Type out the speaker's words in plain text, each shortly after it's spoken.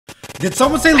Did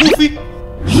someone say Luffy?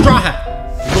 Straw Hat.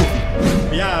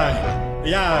 Luffy.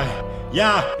 Yeah.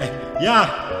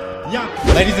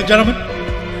 Ladies and gentlemen,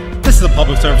 this is a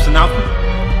public service announcement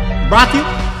brought to you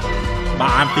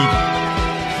by imFiji.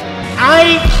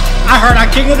 I heard I'm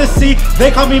king of the sea.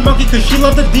 They call me monkey cause she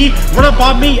loved the D. Run up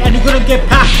on me and you're gonna get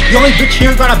packed. The only bitch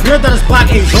here got a beard that is black.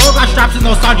 A Zoro got straps and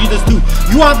no Sanji does too.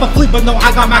 You have a fleet but no,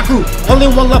 I got my crew. Only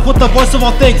one left with the voice of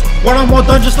all things. When I'm all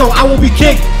done, just know I will be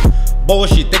king.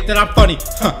 Bullshit, think that I'm funny.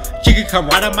 She can come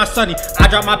right up my sunny. I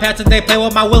drop my pants and they play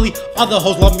with my willy. All the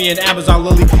hoes love me in Amazon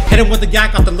Lily. Hit him with the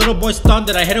yak, got the little boy stunned.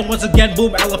 Then I hit him once again,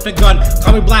 boom, elephant gun.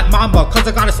 Call me Black Mamba, cause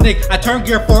I got a snake. I turn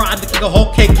gear 4, I'm the king of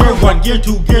whole cake. Gear 1, gear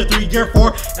 2, gear 3, gear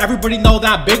 4. Everybody know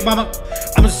that big mama.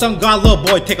 I'm a sun god, little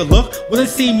boy, take a look. When they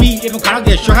see me, even kinda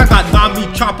get shook. I got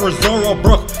Nami, Chopper, Zoro,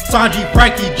 Brook, Sanji,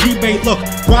 Frankie, G-Bay, look.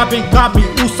 Robin got me,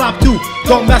 Usopp too.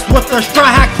 Don't mess with the Straw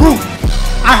Hat crew.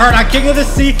 I heard I'm king of the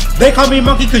sea. They call me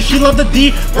monkey cause she loved the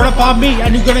D. Run up on me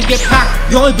and you're gonna get packed.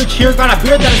 The only bitch here got a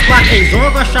beard that is black. A Zoro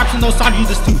got straps and no Sanji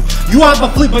does too. You have a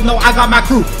fleet but no, I got my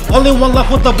crew. Only one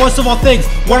left with the voice of all things.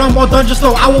 When I'm all done, just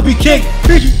know I will be king.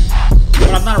 But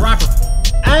I'm not a rapper.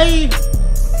 Hey,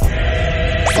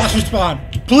 Blox Respawn,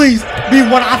 please be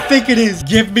what I think it is.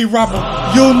 Give me rubber.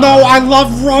 You know I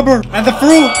love rubber. And the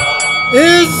fruit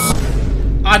is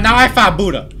now I found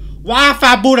Buddha. Why I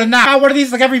found Buddha now? I found one of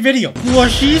these like every video.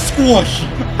 Squishy, squishy.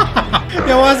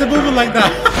 Yo, why is it moving like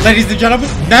that? Ladies and gentlemen,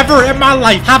 never in my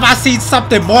life have I seen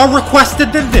something more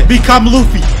requested than this. Become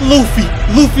Luffy.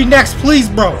 Luffy next, please,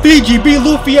 bro. Fiji, be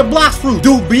Luffy and Blox Fruits.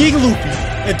 Dude, being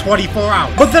Luffy in 24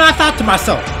 hours. But then I thought to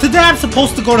myself, today I'm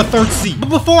supposed to go to 3rd sea. But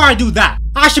before I do that,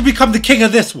 I should become the king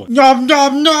of this one. Nom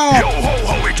nom nom. Yo ho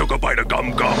ho, he took a bite of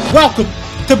gum gum. Welcome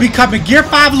to becoming Gear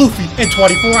 5 Luffy in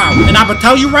 24 hours. And I'm gonna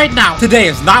tell you right now, today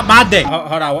is not my day. Oh,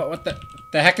 hold on, what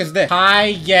the heck is this? Kai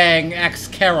Yang X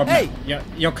Caramel. Hey!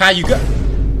 Yo, Kai, you good?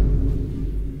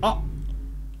 Oh.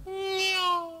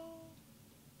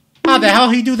 How the hell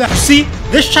he do that? See,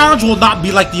 this challenge will not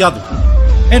be like the other.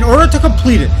 In order to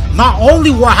complete it, not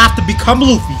only will I have to become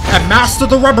Luffy and master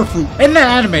the rubber fruit, in the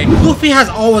anime, Luffy has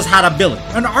always had a villain,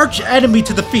 an arch enemy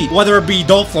to defeat, whether it be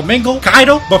Doflamingo,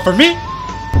 Kaido, but for me,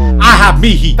 I have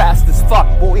Mihi. Fast as fuck,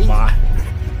 boy.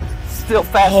 Still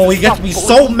fast. Oh, he gets me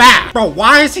so mad. Bro,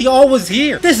 why is he always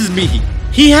here? This is Mihi.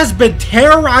 He has been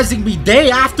terrorizing me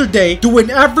day after day, doing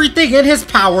everything in his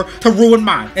power to ruin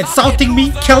mine. Insulting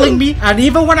me, killing me, and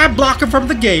even when I block him from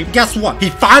the game, guess what? He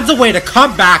finds a way to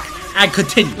come back and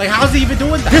continue. Like, how's he even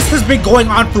doing that? This has been going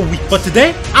on for weeks, but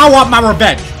today, I want my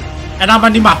revenge. And I'm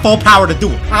gonna need my full power to do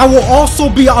it. I will also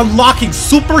be unlocking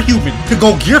Superhuman to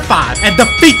go Gear 5 and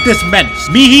defeat this menace.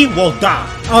 Mihi will die.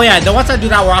 Oh yeah, then once I do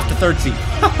that, we're off to 3rd sea.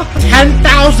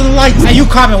 10,000 likes and you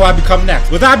comment what I become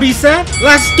next. With that being said,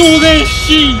 let's do this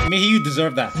shit. Mihi, you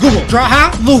deserve that. Google, Straw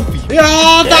Hat Luffy. Yo,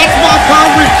 that's my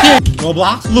favorite kid.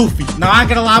 Roblox, Luffy. Now I ain't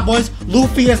gonna lie, boys.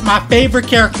 Luffy is my favorite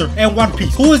character in One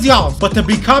Piece. Who is y'all's? But to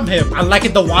become him, I like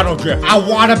it the Wano drip. I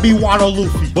wanna be Wano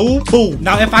Luffy. Boom, boom.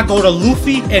 Now if I go to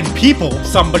Luffy and people,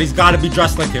 somebody's gotta be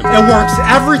dressed like him. It works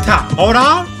every time. Hold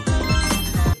on.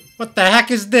 What the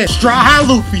heck is this? Straw Hat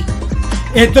Luffy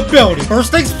in the building.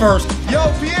 First things first.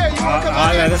 Yo, Pierre, you wanna come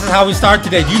out? Yeah, this is how we start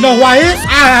today. Do you know who I is?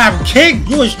 I am king.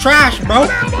 You is trash, bro.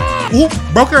 Oop,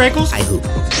 broke your ankles. I hoop.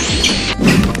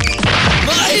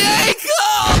 My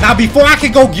ankle! Now, before I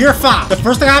can go Gear 5, the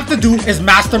first thing I have to do is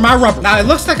master my rubber. Now, it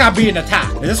looks like I'm being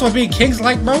attacked. Is this what being king's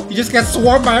like, bro? You just get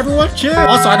swarmed by everyone? Chill.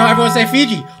 Also, I know everyone say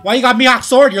Fiji. Why you got Mihawk's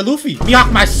sword? You're Luffy.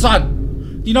 Mihawk, my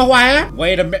son. You know who I am?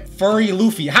 Wait a minute. Furry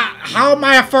Luffy. How am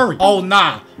I a furry? Oh,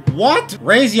 nah. What?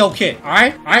 Raise your kid,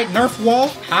 alright? Alright, Nerf wall.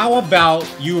 How about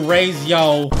you raise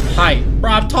your height?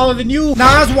 Bro, I'm taller than you.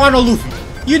 Nah, that's Wano Luffy.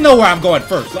 You know where I'm going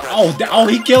first. Oh,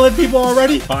 he killing people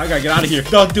already? Oh, I gotta get out of here.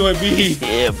 Don't do it, Mihi.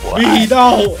 Yeah, boy. Mihi,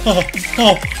 no.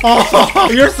 Oh.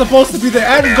 You're supposed to be the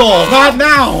end goal. Not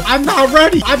now. I'm not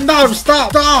ready. I'm not.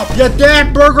 Stop. You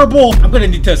damn burger bull. I'm gonna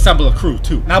need to assemble a crew,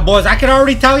 too. Now, boys, I can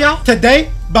already tell y'all, today,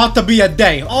 about to be a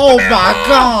day. Oh my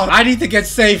god. I need to get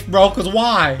safe, bro, because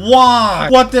why? Why?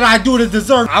 What did I do to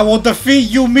deserve? I will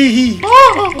defeat you, Mihi.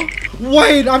 Oh,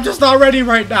 wait, I'm just not ready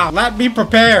right now. Let me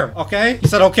prepare, okay? He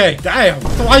said, okay. Damn.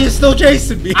 So why are you still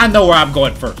chasing me? I know where I'm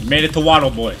going first. Made it to Wano,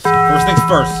 boys. First things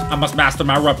first, I must master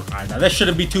my rubber. All right, now this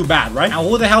shouldn't be too bad, right? Now,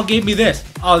 who the hell gave me this?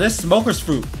 Oh, this smoker's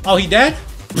fruit. Oh, he dead?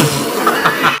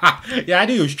 Yeah, I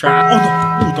knew he was trash. Oh,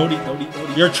 no. Ooh, don't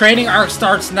eat. Your training arc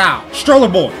starts now. Stroller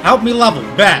boy, help me level.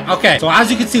 Bet. Okay, so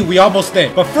as you can see, we almost there.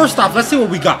 But first off, let's see what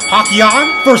we got.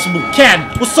 Hakion, first move. Ken,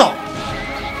 what's up?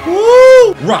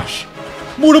 Woo! Rush.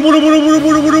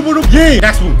 Yeah.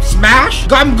 Next move. Smash.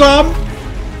 Gum.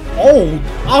 Oh,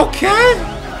 okay.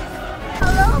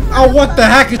 Hello, Oh, what the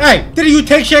heck? Hey, didn't you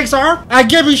take Shanks' arm? I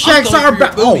give me Shanks' arm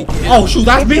back. Oh, shoot,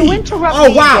 that's me.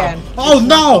 Oh, wow. Oh,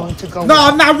 no. No,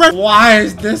 I'm not ready. Why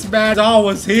is this man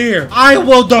always here? I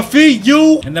will defeat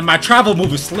you. And then my travel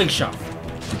move is Slingshot.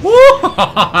 Woo!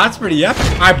 That's pretty epic.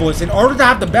 Alright, boys, in order to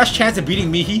have the best chance of beating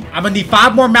Mihi, I'm gonna need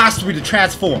 5 more mastery to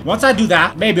transform. Once I do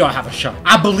that, maybe I'll have a shot.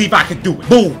 I believe I can do it.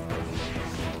 Boom!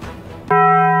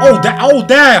 Oh,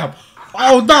 damn!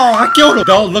 Oh no, I killed him!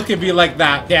 Don't look at me like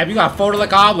that. Damn, you got folded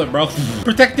like an omelet, bro.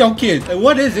 Protect your kids. Hey,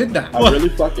 what is in that? I really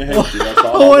fucking hate you. That's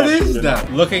all. What is that?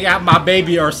 Looking at my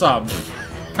baby or something.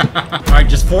 Alright,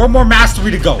 just 4 more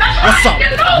mastery to go. What's up?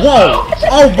 Whoa!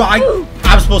 Oh my!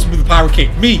 I'm supposed to be the Pirate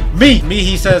King. Me,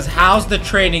 he says, how's the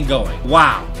training going?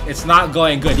 Wow, it's not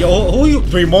going good. Yo, who you?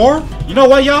 3 more? You know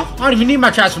what, y'all? I don't even need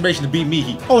my transformation to beat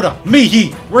Mihi. Hold up.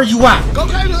 Mihi, where you at? Go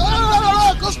crazy.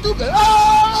 Go stupid.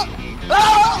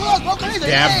 Go crazy.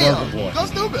 Damn, Burger Boy. Go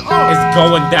stupid. It's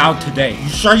going down today. You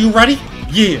sure you ready?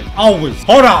 Yeah, always.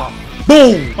 Hold on.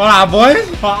 Boom. Hold on, boys.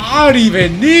 I don't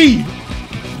even need.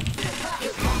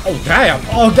 Oh, damn.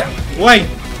 Oh, damn. Wait.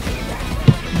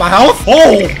 My health?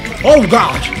 Oh,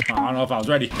 gosh. I don't know if I was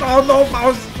ready. Oh, no,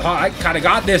 I kind of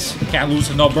got this. Can't lose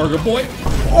to no Burger Boy.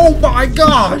 Oh, my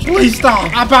gosh. Please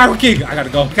stop. I'm Pirate King. I gotta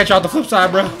go. Catch you on the flip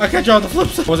side, bro. I catch you on the flip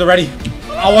side. Wasn't ready.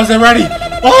 I wasn't ready.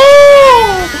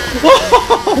 Oh!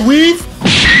 Weave.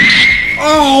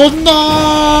 Oh,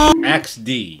 no.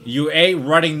 XD. You ain't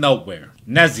running nowhere.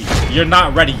 Nezzy, you're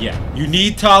not ready yet. You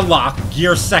need to unlock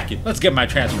Gear 2nd. Let's get my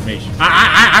transformation.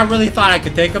 I really thought I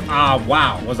could take him. Ah,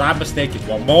 wow. Was I mistaken?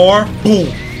 1 more.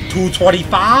 Boom.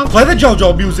 225. Play the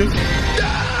JoJo music.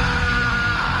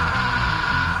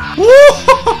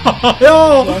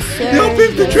 Yo,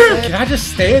 peep the trick. Can I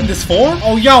just stay in this form?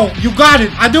 Oh, yo, you got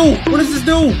it. I do. What does this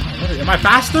do? Am I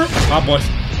faster? Oh, boys,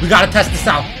 we gotta test this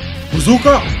out.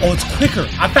 Bazooka? Oh, it's quicker.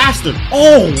 I'm faster.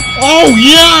 Oh,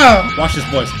 yeah. Watch this,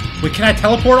 boys. Wait, can I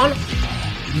teleport on him?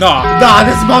 Nah,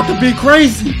 this is about to be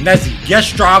crazy. Nezzy, get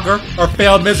stronger or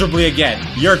fail miserably again.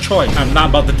 Your choice. I'm not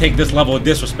about to take this level of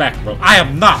disrespect, bro. I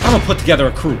am not. I'm gonna put together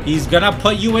a crew. He's gonna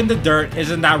put you in the dirt.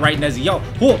 Isn't that right, Nezzy? Yo,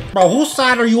 whose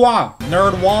side are you on?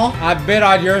 Nerd wall? I've been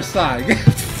on your side.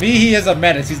 He is a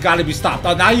menace. He's gotta be stopped.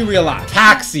 Oh, now you realize.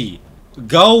 Taxi.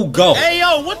 Go. Hey,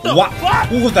 yo, what the fuck?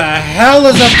 Who the hell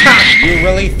is a taxi? You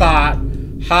really thought,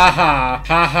 ha.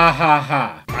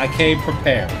 I came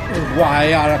prepared.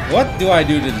 Why? What do I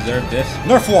do to deserve this?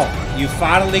 Nerf wall. You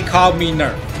finally called me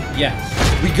Nerf. Yes.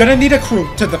 We're gonna need a crew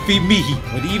to defeat Mihi.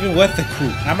 But even with the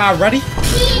crew, am I ready?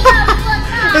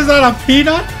 Is that a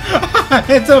peanut?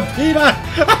 It's a peanut.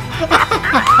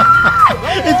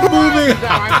 It's moving.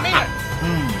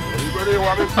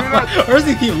 Where does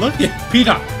he keep looking?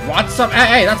 Peanut, want some?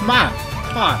 Hey, that's mine.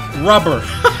 Come on, rubber.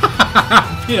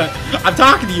 Peanut, I'm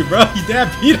talking to you, bro. You damn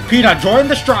Peanut. Peanut, join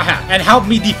the Straw Hat and help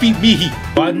me defeat Mihi.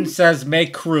 Button says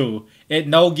make crew. It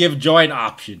no give join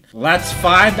option. Let's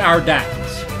find our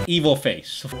dads. Evil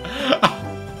face.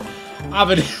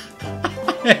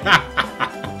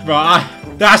 Bro,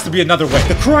 there has to be another way.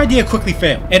 The crew idea quickly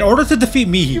failed. In order to defeat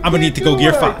Mihi, I'm gonna need to go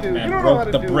Gear 5. Man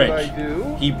broke the bridge.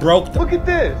 He broke the... Look at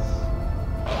this.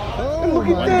 Look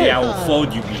at One day I will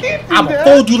fold you, Mihi. I will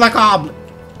fold you like an omelet.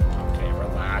 Okay,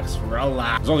 relax.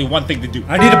 There's only one thing to do.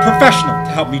 I need a professional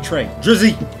to help me train.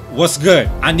 Drizzy, what's good?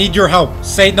 I need your help.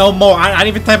 Say no more. I didn't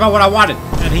even type out what I wanted.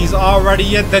 And he's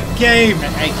already in the game.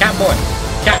 Hey, cat boy.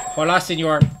 Cat. Hola,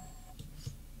 senor.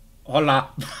 Hola.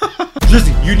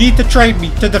 Drizzy, you need to train me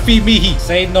to defeat Mihi.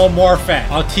 Say no more, fat.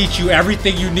 I'll teach you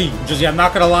everything you need. Drizzy, I'm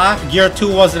not gonna lie. Gear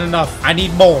 2 wasn't enough. I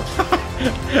need more.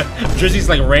 Drizzy's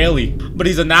like Rayleigh, but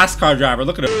he's a NASCAR driver.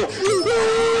 Look at him.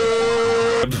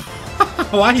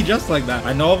 Why he dressed like that?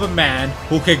 I know of a man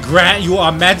who can grant you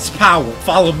immense power.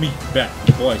 Follow me. Bet.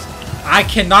 Boys, I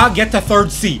cannot get to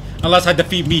 3rd seat unless I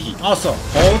defeat Mihi. Also,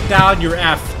 hold down your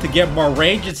F to get more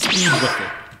range and speed with it.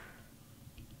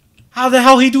 How the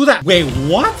hell he do that? Wait,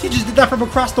 what? He just did that from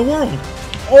across the world.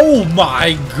 Oh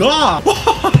my god.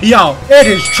 Yo, it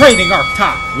is training arc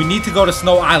time. We need to go to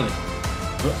Snow Island.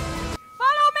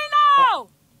 Follow me now!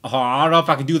 Oh, I don't know if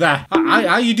I can do that.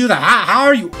 How you do that? How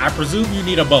are you? I presume you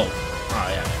need a bow. Oh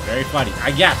yeah, very funny.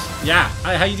 I guess. Yeah.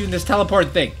 How you doing this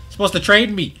teleport thing? You're supposed to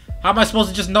train me. How am I supposed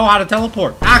to just know how to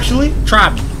teleport? Actually, try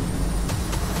me.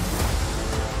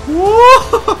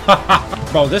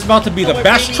 Bro, this is about to be the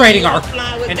best trading arc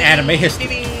in anime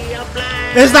history.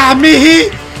 Is that Mihi?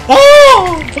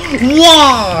 Oh!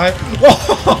 Why?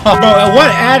 Bro, in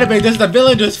what anime does the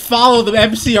villain just follow the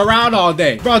MC around all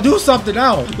day? Bro, do something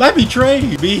else. Let me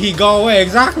trade. Mihi, go away.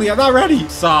 Exactly, I'm not ready.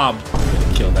 Sob.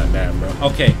 Kill that man, bro.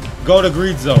 Okay, go to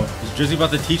Green Zone. Is Drizzy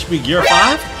about to teach me Gear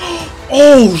 5?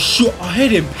 Oh, shoot. A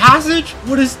hidden passage?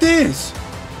 What is this?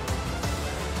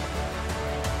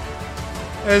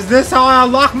 Is this how I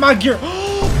unlock my gear?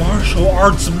 Martial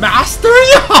arts master? Yo,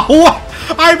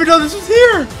 I didn't even know this was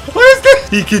here. What is this?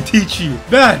 He can teach you.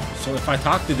 Man, so if I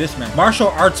talk to this man, martial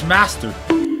arts master,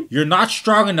 you're not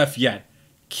strong enough yet.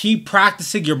 Keep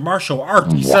practicing your martial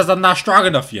arts. He says I'm not strong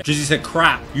enough yet. Drizzy said,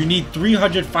 crap. You need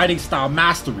 300 fighting style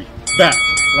mastery. Bet.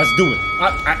 Let's do it.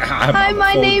 Hi,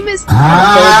 my name is...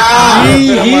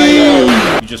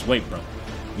 You just wait, bro.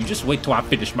 You just wait till I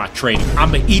finish my training.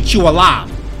 I'm gonna eat you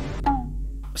alive.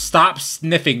 Stop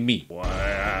sniffing me. Oh,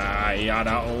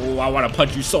 I want to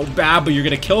punch you so bad, but you're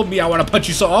gonna kill me. I want to punch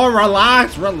you so... Oh,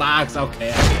 relax, relax.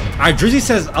 Okay. Alright, Drizzy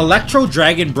says Electro,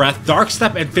 Dragon Breath, Dark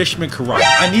Step, and Fisherman Corrupt.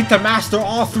 I need to master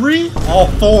all 3? All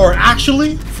 4,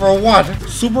 actually. For what?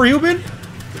 Superhuman?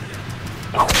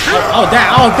 Oh,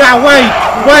 that, wait,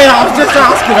 I was just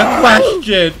asking a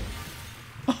question.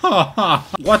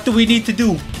 What do we need to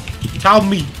do? Tell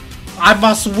me. I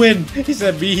must win. He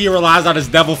said he relies on his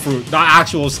devil fruit, not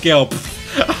actual skill.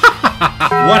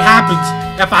 What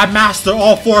happens if I master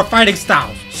all 4 fighting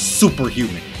styles?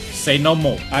 Superhuman. Say no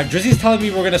more. Alright, Drizzy's telling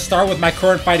me we're gonna start with my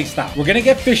current fighting style. We're gonna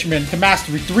get Fisherman to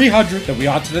mastery 300, then we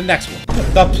on to the next one.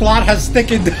 The plot has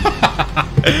thickened.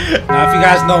 Now, if you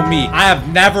guys know me, I have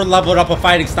never leveled up a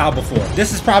fighting style before.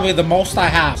 This is probably the most I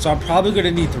have, so I'm probably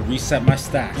gonna need to reset my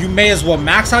stat. You may as well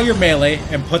max out your melee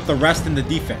and put the rest in the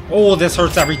defense. Oh, this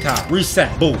hurts every time.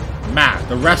 Reset. Boom. Math.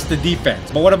 The rest the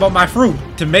defense. But what about my fruit?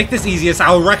 To make this easiest,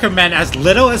 I would recommend as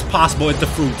little as possible into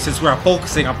fruit since we are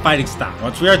focusing on fighting style.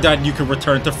 Once we are done, you can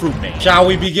return to fruit main. Shall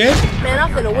we begin? Man,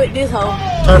 I'm finna whip this hoe.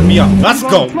 Turn me up. Let's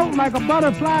go. Float like a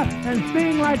butterfly and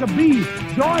sting like a bee.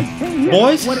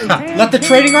 Boys, let the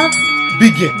training arc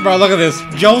begin. Bro, look at this.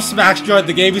 Joe Smacks joined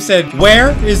the game. He said,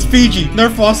 where is Fiji?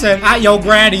 Nerfball said, at yo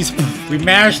granny's. We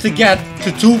managed to get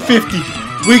to 250.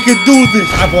 We can do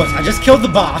this. Alright, boys, I just killed the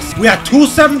boss. We had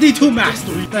 272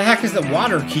 mastery. What the heck is the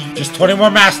water key? Just 20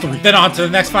 more mastery. Then on to the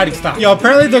next fighting style. Yo,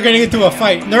 apparently they're getting into a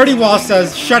fight. Nerdy Wall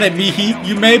says, shut it, Mihi.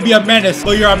 You may be a menace,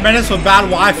 but you're a menace with bad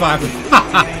Wi-Fi.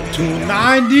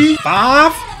 290,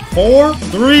 5, 4,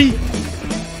 3,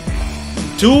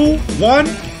 2, 1.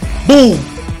 Boom.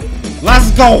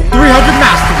 Let's go. 300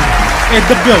 mastery in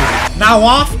the building. Now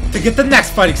off to get the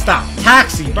next fighting style.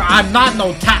 Taxi, but I'm not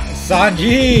no taxi.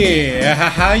 Sanji,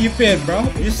 how you been, bro?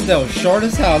 You're still short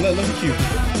as hell. Look at you.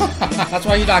 That's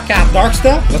why you're not Cap. Dark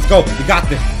Step? Let's go. We got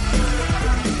this.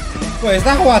 Wait, is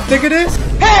that who I think it is?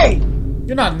 Hey!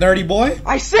 You're not nerdy, boy.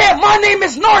 I said my name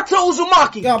is Naruto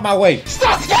Uzumaki. Get out my way.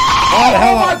 Stop! How the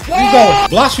hell are you going?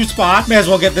 Blox Fruits spot. May as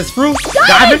well get this fruit.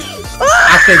 Diamond?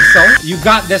 I think so. You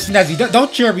got this, Nezzy.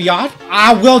 Don't cheer me on.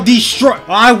 I will destroy.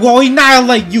 I will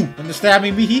annihilate you. Understand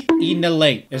me, Mihi?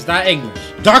 Annihilate. Is that English?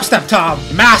 Dark Step Tom.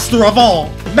 Master of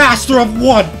all. Master of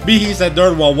one. Mihi said,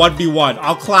 third one. 1v1.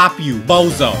 I'll clap you.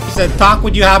 Bozo. He said, talk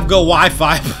when you have good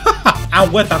Wi-Fi.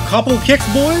 And with a couple kicks,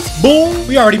 boys. Boom.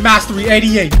 We already mastery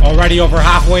 88. Already over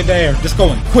halfway there. Just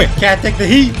going quick. Can't take the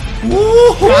heat.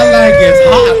 Woo! My leg is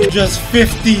hot. Just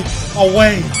 50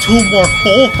 away. 2 more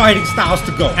full fighting styles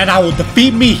to go. And I will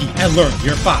defeat Mihi and learn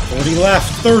Gear 5. 40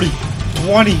 left. 30.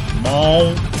 20. Come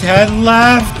on. 10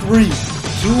 left. 3.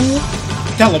 2.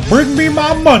 Tell him, bring me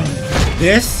my money.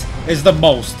 This is the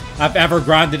most I've ever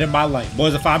grinded in my life.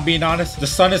 Boys, if I'm being honest, the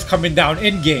sun is coming down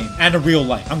in-game and in real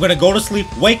life. I'm gonna go to sleep,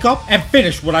 wake up, and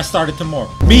finish what I started tomorrow.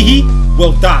 Mihi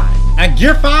will die. And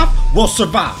Gear 5 will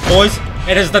survive. Boys,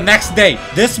 it is the next day.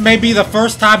 This may be the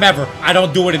first time ever I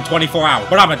don't do it in 24 hours,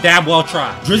 but I'm a damn well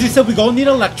try. Drizzy said we gonna need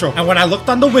Electro, and when I looked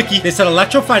on the wiki, they said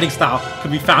Electro fighting style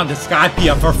can be found in Sky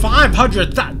Pia for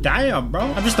 500. Damn, bro.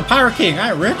 I'm just a pirate king.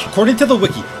 I ain't rich. According to the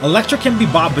wiki, Electro can be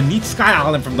bought beneath Sky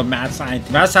Island from the Mad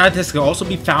Scientist. Mad Scientist can also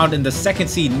be found in the second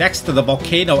sea next to the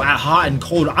volcano at Hot and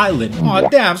Cold Island. Oh,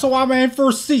 damn. So I'm in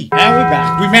first sea. And we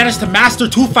back. We managed to master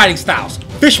 2 fighting styles.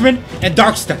 Fisherman and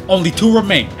Dark Step. Only 2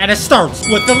 remain. And it starts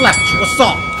with Electro. What's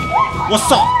up?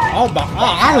 What's up? Oh my!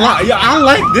 Oh, I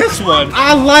like this one.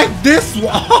 I like this one.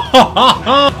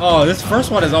 Oh, this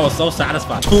first one is always so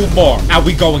satisfying. 2 more, and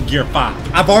we go in Gear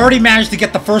 5. I've already managed to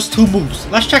get the first 2 moves.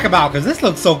 Let's check them out because this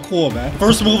looks so cool, man.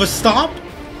 First move is Stomp.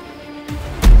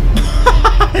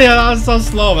 Yeah, that was so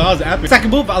slow, man. That was epic. Second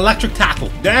move, Electric Tackle.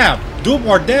 Damn, do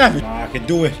more damage. I can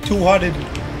do it.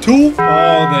 202. Oh,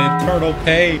 the internal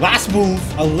pain. Last move,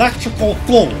 Electrical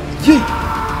Flow. Yeah.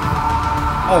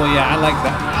 Oh yeah, I like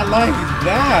that. I like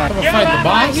that. I'm gonna fight the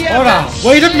boss. Hold on.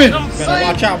 Wait a minute. Better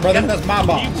watch out, brother. That's my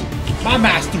boss. My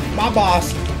master. My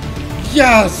boss.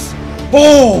 Yes.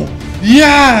 Oh,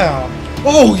 yeah.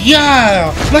 Oh,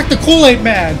 yeah. Like the Kool-Aid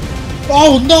man.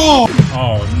 Oh, no.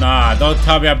 Oh, nah. Don't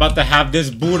tell me I'm about to have this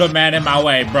Buddha man in my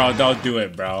way, bro. Don't do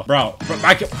it, bro. Bro,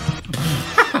 I can...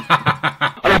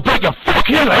 I'm gonna break your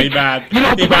He mad.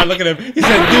 He mad. Look at him. He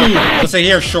said, dude, listen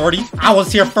here, shorty. I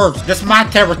was here first. This is my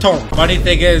territory. Funny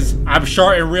thing is, I'm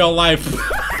short in real life.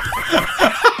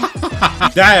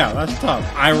 Damn, that's tough.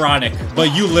 Ironic.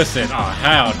 But you listen. Oh,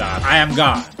 hell nah. I am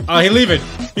God. Oh, he leaving.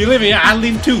 He leaving. Yeah, I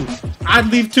leave too. I'd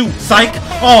leave too. Psych.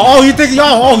 Oh, you think,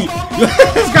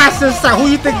 this guy says psych. Who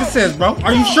you think this is, bro?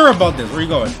 Are you sure about this? Where you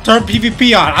going? Turn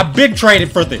PvP on. I've been trading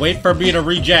for this. Wait for me to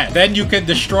reject. Then you can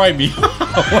destroy me.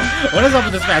 What is up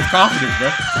with this man's confidence,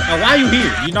 bro? And why are you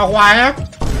here? You know who I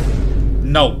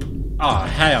am? Nope. Oh,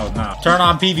 hell no. Turn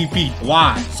on PvP.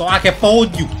 Why? So I can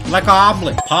fold you like an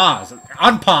omelet. Pause.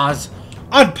 Unpause.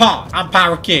 Unpause. I'm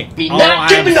Power King. Oh,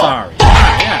 I am sorry.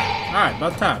 Yeah. Alright,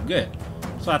 about time. Good.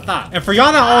 That's what I thought. And for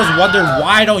y'all that always wonder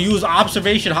why I don't use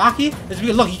observation hockey, it's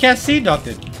because, look, you can't see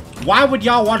nothing. Why would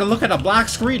y'all want to look at a black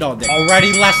screen all day?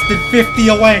 Already less than 50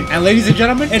 away. And ladies and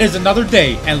gentlemen, it is another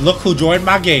day. And look who joined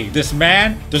my game. This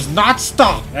man does not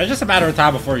stop. It's just a matter of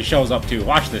time before he shows up too.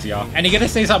 Watch this, y'all. And he's gonna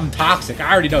say something toxic.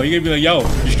 I already know. He's gonna be like, yo,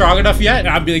 you strong enough yet? And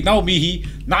I'll be like, no, Mihi,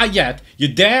 not yet. You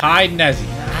damn. Hi, Nezzy.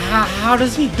 How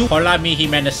does he do? Hola, Mihi,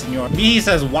 mena senor. Mihi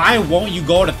says, why won't you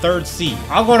go to 3rd C?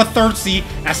 I'll go to 3rd C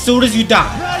as soon as you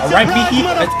die. All right, Mihi?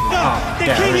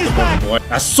 Boy.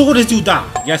 As soon as you die.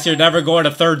 Guess you're never going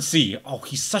to 3rd C. Oh,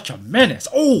 he's such a menace.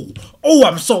 Oh,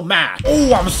 I'm so mad.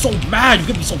 Oh, I'm so mad. You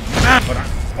get me so mad.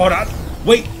 Hold on.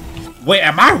 Wait,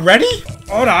 am I ready?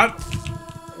 Hold on.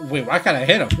 Wait, why can't I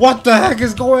hit him? What the heck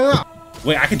is going on?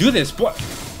 Wait, I can do this. What?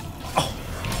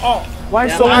 Oh. Why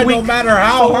so weak? No matter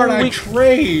how hard I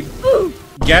trade.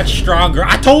 Get stronger.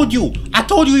 I told you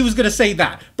he was gonna say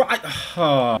that. But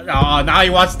now he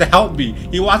wants to help me.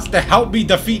 He wants to help me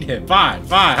defeat him. Fine,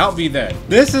 help me then.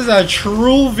 This is a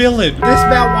true villain. This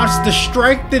man wants to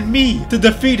strengthen me to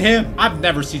defeat him. I've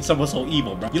never seen someone so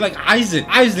evil, bro. You're like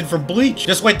Aizen from Bleach.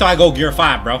 Just wait till I go gear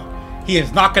 5, bro. He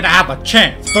is not gonna have a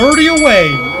chance. 30 away.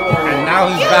 And now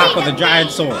he's back with a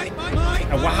giant sword.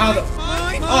 And how the...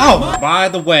 Oh, by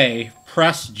the way,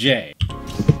 press J.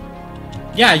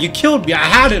 Yeah, you killed me. I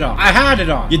had it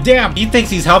on. You damn. He thinks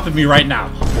he's helping me right now.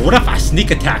 But what if I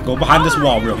sneak attack? Go behind this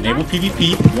wall real. Enable PvP.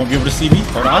 You won't be able to see me.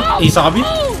 Hold on. He saw me.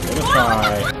 What if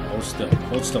I...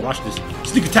 Hold still. Watch this.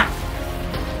 Sneak attack.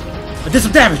 I did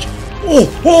some damage.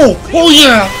 Oh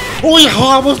yeah.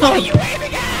 I almost got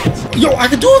it. Yo, I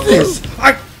can do this.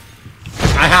 I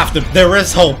have to. There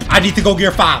is hope. I need to go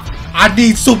gear 5. I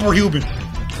need Superhuman.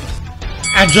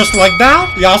 And just like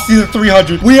that, y'all see the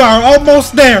 300. We are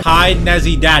almost there. Hi,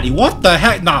 Nezzy Daddy. What the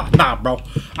heck? Nah, bro.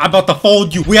 I'm about to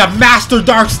fold you. We have mastered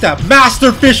Dark Step,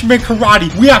 mastered Fishman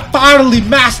Karate. We have finally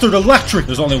mastered Electric.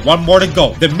 There's only one more to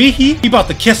go. The Mihi, he about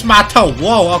to kiss my toe.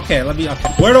 Whoa, okay,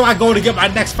 where do I go to get my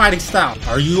next fighting style?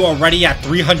 Are you already at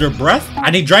 300 breath?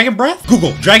 I need Dragon Breath.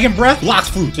 Google Dragon Breath, Blox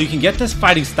Fruits. So you can get this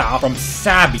fighting style from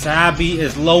Sabi. Sabi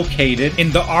is located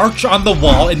in the arch on the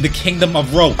wall in the Kingdom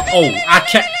of Rope. Oh, I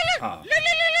can't.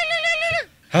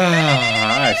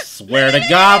 I swear to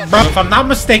God, bro. If I'm not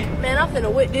mistaken. Man, I'm finna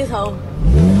whip this hoe.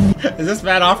 Is this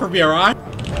man offering me a ride?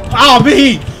 Oh,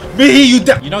 Mihi,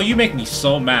 you know, you make me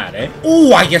so mad, eh?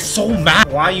 Ooh, I get so mad.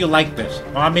 Why you like this?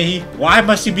 Mihi, why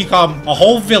must you become a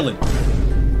whole villain?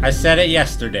 I said it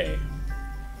yesterday.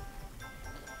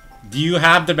 Do you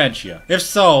have dementia? If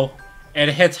so, it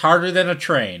hits harder than a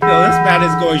train. Yo, this man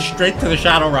is going straight to the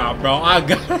shadow realm, bro.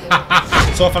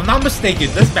 So if I'm not mistaken,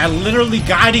 this man literally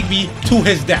guiding me to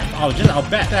his death. Oh, I'll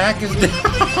bet. The heck is this?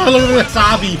 Look at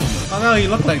Sabi. Oh no, he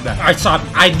looked like that. Alright, Sabi,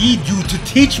 I need you to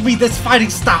teach me this fighting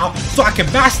style so I can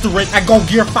master it and go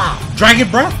gear 5. Dragon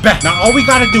Breath? Bet. Now all we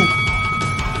gotta do...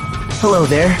 Hello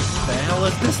there. What the hell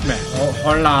is this man? Oh,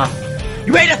 hola.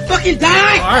 You ready to fucking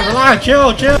die? Alright, relax,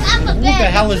 chill. I'm Who the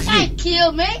hell is you?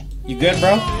 Kill me. You good,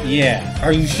 bro? Yeah.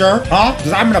 Are you sure? Huh?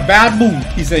 Because I'm in a bad mood.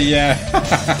 He said, yeah.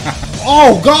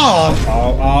 Oh, God.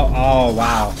 Oh,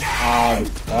 wow.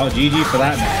 Well, GG for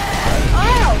that, man.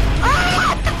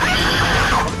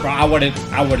 Bro, I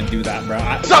wouldn't do that, bro.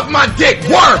 Suck my dick.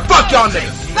 Word. Fuck y'all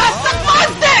niggas. That's suck my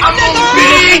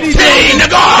dick, nigga.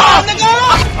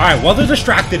 nigga. All right, while they're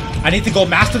distracted, I need to go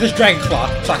master this Dragon Claw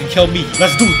so I can kill me.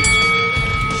 Let's do this.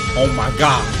 Oh my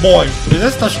God, boy, is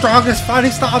this the strongest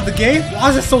fighting style of the game? Why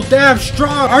is it so damn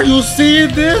strong? Are you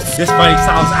seeing this? This fighting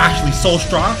style is actually so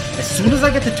strong. As soon as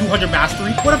I get to 200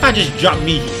 mastery, what if I just jump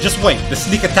me? Just wait, the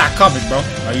sneak attack coming, bro.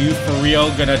 Are you for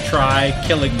real gonna try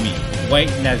killing me? Wait,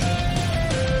 Nezzy.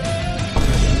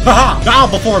 Haha, down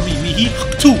before me, Mihi.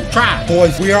 2, try.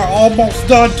 Boys, we are almost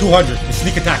done. 200, it's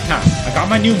sneak attack time. I got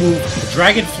my new move,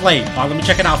 Dragon Flame. Let me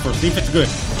check it out first, see if it's good.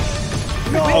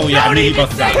 Oh yeah, I need both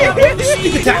of that.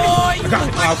 Sneak attack! I got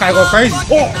it. Oh, can I go crazy?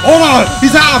 Oh, hold on!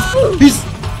 He's half! He's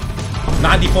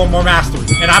 94 more mastery.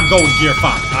 And I'm going gear 5.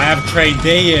 I have trained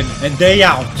day in and day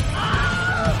out.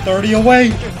 30 away.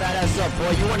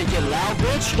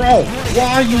 Bro,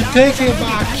 why are you taking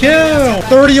my kill?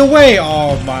 30 away.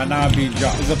 Oh my, not being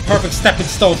jumped. It's a perfect stepping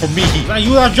stone for me. Now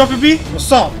you out jumping me?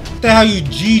 What's up? What the hell you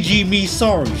GG me?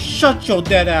 Sorry. Shut your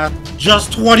dead ass.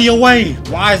 Just 20 away.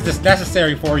 Why is this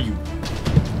necessary for you?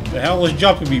 The hell was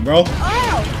jumping me, bro?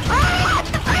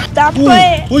 Stop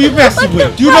playing. Who you messing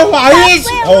with? Do you know who I is?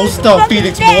 Old stuff,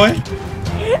 Phoenix boy.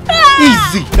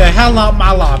 Easy. The hell out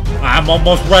my lobby. I'm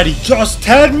almost ready. Just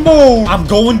 10 more. I'm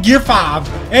going gear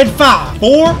 5. And 5,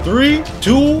 4, 3,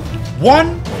 2, 1.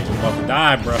 Wait, you about to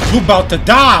die, bro. You about to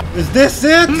die. Is this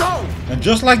it? No. And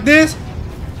just like this,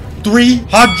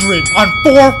 300 on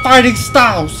 4 fighting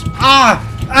styles.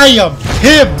 I am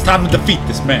him. It's time to defeat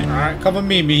this man. Alright, come with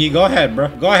me, Mihi. Go ahead, bro.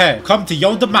 Go ahead. Come to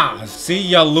your demise. See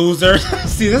ya, losers.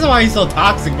 See, this is why he's so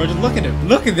toxic, bro. Just look at him.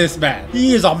 Look at this man.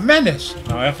 He is a menace.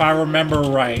 Now, if I remember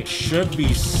right, should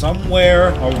be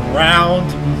somewhere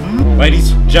around...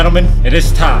 Ladies, gentlemen, it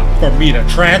is time for me to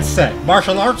transcend.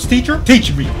 Martial arts teacher,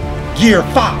 teach me. Gear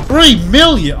 5. 3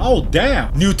 million. Oh,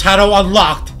 damn. New title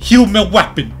unlocked. Human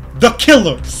weapon. The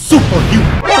killer,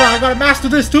 Superhuman. Hold on, I gotta master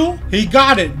this too? He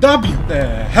got it, W. The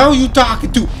hell you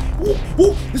talking to? Ooh,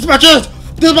 ooh, this is my chance.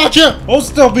 This is my chance. Hold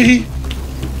still, B.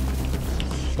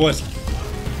 Boys.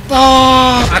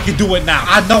 I can do it now.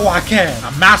 I know I can.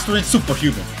 I'm mastering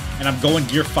Superhuman. And I'm going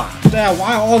gear 5. Damn,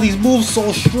 why are all these moves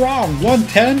so strong?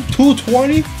 110,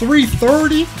 220,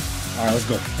 330. Alright, let's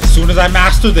go. As soon as I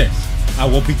master this, I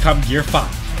will become gear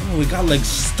 5. Oh, we got like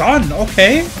stun,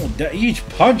 okay. Oh, each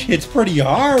punch hits pretty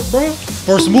hard, bro.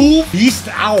 First move, Beast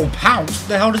Owl Pounce. What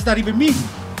the hell does that even mean?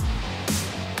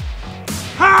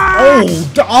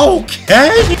 Oh,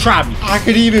 okay. Try me. I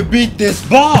could even beat this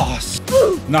boss.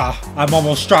 Nah, I'm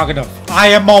almost strong enough. I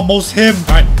am almost him.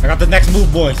 All right, I got the next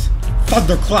move, boys.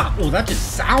 Thunderclap. Oh, that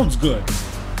just sounds good.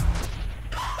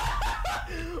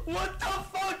 What the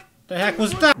fuck? The heck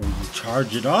was that?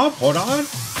 Charge it up. Hold on.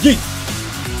 Yeet.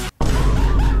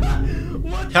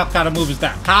 What kind of move is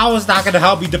that? How is that gonna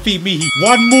help me defeat me?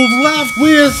 One move left.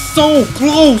 We're so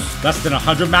close. Less than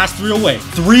 100 mastery away.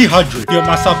 300. Feel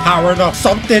myself powering up.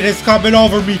 Something is coming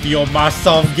over me. Feel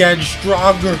myself getting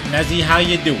stronger. Nezzy, how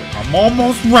you doing? I'm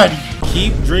almost ready.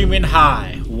 Keep dreaming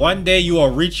high. One day you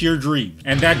will reach your dream,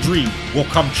 and that dream will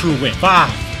come true in 5,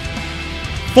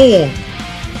 4,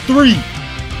 3,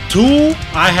 2.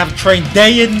 I have trained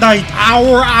day and night,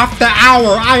 hour after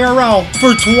hour, IRL,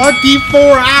 for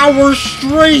 24 hours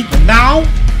straight. And now,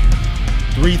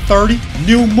 3:30,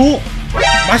 new move.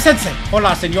 My sensei.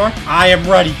 Hola, senor. I am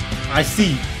ready. I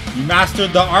see. You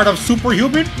mastered the art of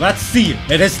Superhuman? Let's see it.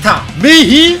 It is time.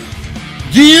 Me,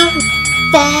 gear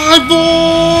 5.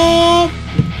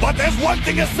 But there's one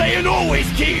thing a Saiyan always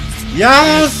keeps.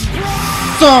 Yes,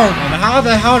 sir. And how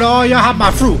the hell do all y'all have my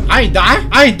fruit? I ain't die.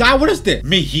 I ain't die. What is this?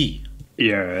 Me, he.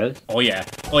 Yes. Oh yeah.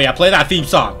 Oh yeah. Play that theme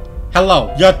song.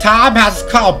 Hello. Your time has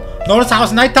come. Notice how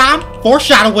it's nighttime?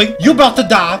 Foreshadowing. You about to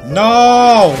die.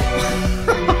 No.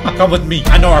 Come with me.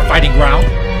 I know our fighting ground.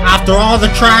 After all the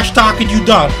trash talking you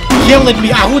done, killing me.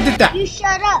 Who did that? You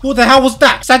shut up. Who the hell was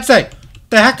that? Sensei.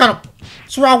 The heck kind of...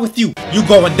 What's wrong with you? You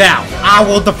going down. I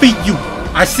will defeat you.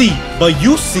 I see, but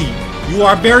you see, you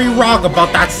are very wrong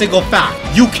about that single fact.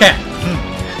 You can't.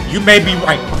 You may be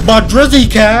right, but Drizzy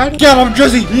can. Get him,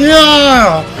 Drizzy.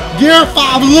 Yeah. Gear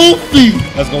 5 Luffy.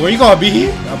 Let's go. Where you going, B?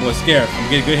 That boy's scared. I'm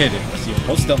getting good hit. Let's see him.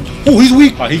 Hold still. Oh, he's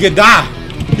weak. Oh, he could die.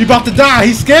 He about to die.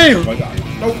 He's scared. Oh my God.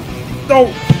 No. No.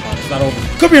 Oh, it's not over.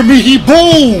 Come here, Mihi.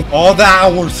 Boom. All the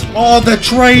hours. All the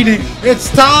training. It's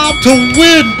time to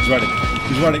win. He's ready.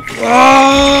 He's running.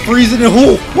 Ah, freezing and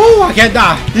who? Woo, I can't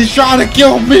die. He's trying to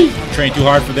kill me. I trained too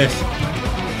hard for this.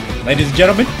 Ladies and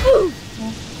gentlemen.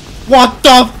 What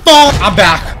the fuck? I'm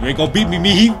back. You ain't gonna beat me,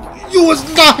 Mihi. You was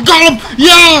not. Got him.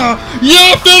 Yeah.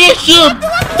 Yeah, finish him.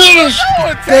 Finish.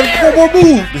 One more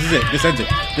move. This is it. This ends it.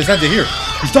 This ends it here.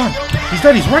 He's done. He's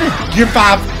done. He's running. Gear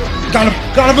 5. Got him.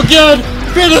 Got him again.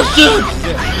 Finish him.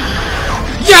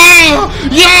 Yeah.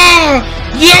 Yeah.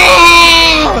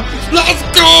 Yeah. Let's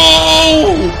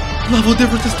go! Level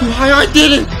difference is too high. I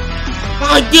did it!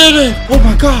 I did it! Oh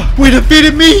my God! We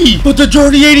defeated me! But the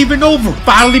journey ain't even over.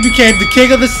 Finally became the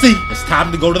king of the sea. It's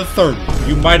time to go to the 30.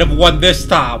 You might have won this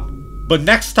time, but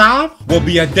next time will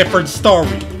be a different story.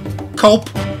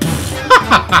 Cope.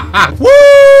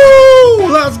 Woo!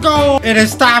 Let's go! It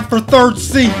is time for 3rd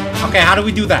sea. Okay, how do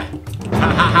we do that?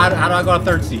 How do I go to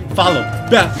 3rd sea? Follow.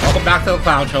 Beth. Welcome back to the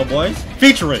Clown Show, boys.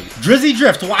 Featuring Drizzy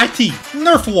Drift YT,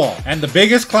 Nerf Wall, and the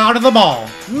biggest clown of them all,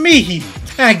 Mihi,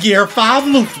 and Gear 5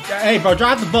 Luffy. Hey, bro,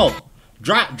 drive the boat.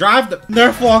 Drive the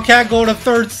Nerfwall can't go to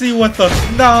 3rd C with us.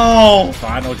 No.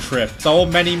 Final trip. So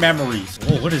many memories.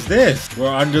 Oh, what is this?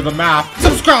 We're under the map.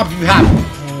 Subscribe if you haven't.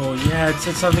 Oh yeah, it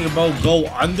said something about go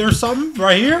under something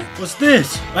right here. What's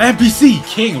this? My NPC,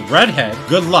 King Redhead.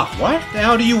 Good luck. What the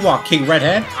hell do you want, King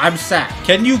Redhead? I'm sad.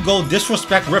 Can you go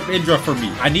disrespect Rip Indra for me?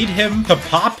 I need him to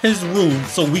pop his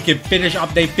runes so we can finish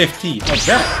update 15. Oh,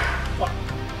 that.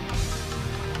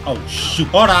 Oh shoot.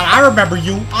 Hold on, I remember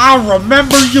you. I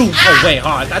remember you. Oh wait,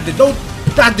 huh?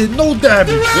 That did no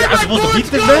damage. Wait, I'm supposed to beat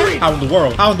this man? How in the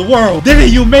world? How in the world?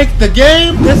 Didn't you make the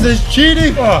game? This is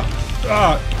cheating. Yo,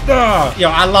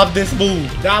 I love this move.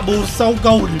 That move's so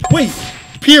golden. Wait,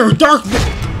 pure darkness.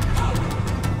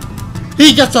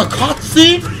 He gets a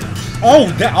cutscene?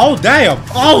 Oh damn.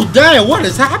 Oh damn, what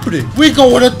is happening? We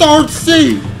go with a 3rd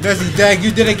C. This is dang,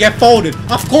 you didn't get folded.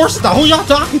 Of course not. Who y'all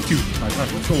talking to? Oh my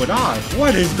gosh, what's going on?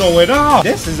 What is going on?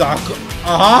 This is our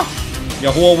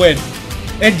Yo, who will win?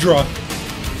 Indra.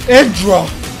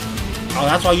 Oh,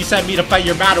 that's why you sent me to fight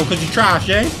your battle, because you're trash,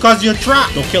 eh? Because you're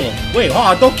trash. Don't kill him. Wait, hold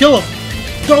on, don't kill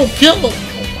him. Don't kill him.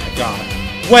 Oh my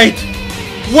god. Wait.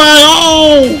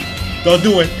 Oh! Don't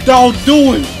do it. Don't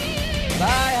do it. Bye,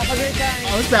 have a great time.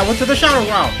 Oh, what's that? What's in the shadow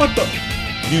realm? What the?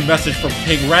 New message from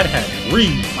King Redhead.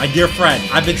 Read, my dear friend.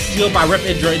 I've been sealed by Rip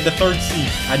Indra in the 3rd C.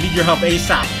 I need your help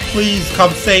ASAP. Please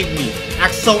come save me.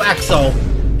 XOXO.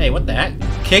 Hey, what the heck?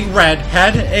 King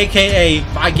Redhead, aka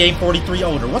my Game 43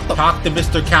 owner. What the? Talk to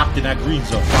Mr. Captain at Green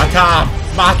Zone. My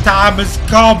time has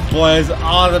come, boys.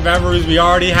 All the memories we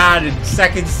already had in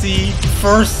 2nd C,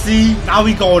 1st C. Now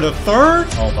we go to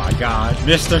 3rd. Oh my god.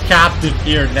 Mr. Captain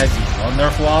here, Nezzy. On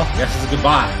Nerfwall, guess it's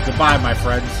goodbye. Goodbye, my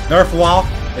friends. Nerfwall,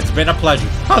 it's been a pleasure.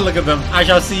 Look at them. I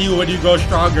shall see you when you grow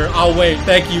stronger. I'll wait.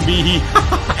 Thank you, Mihi.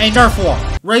 Hey, Nerfwall,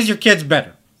 raise your kids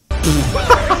better.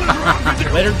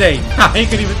 Later days. I ain't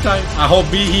gonna even tell you. I hope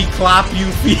he clap you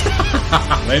feet.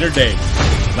 Later days.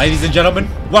 Ladies and gentlemen,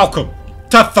 welcome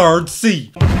to 3rd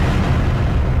C.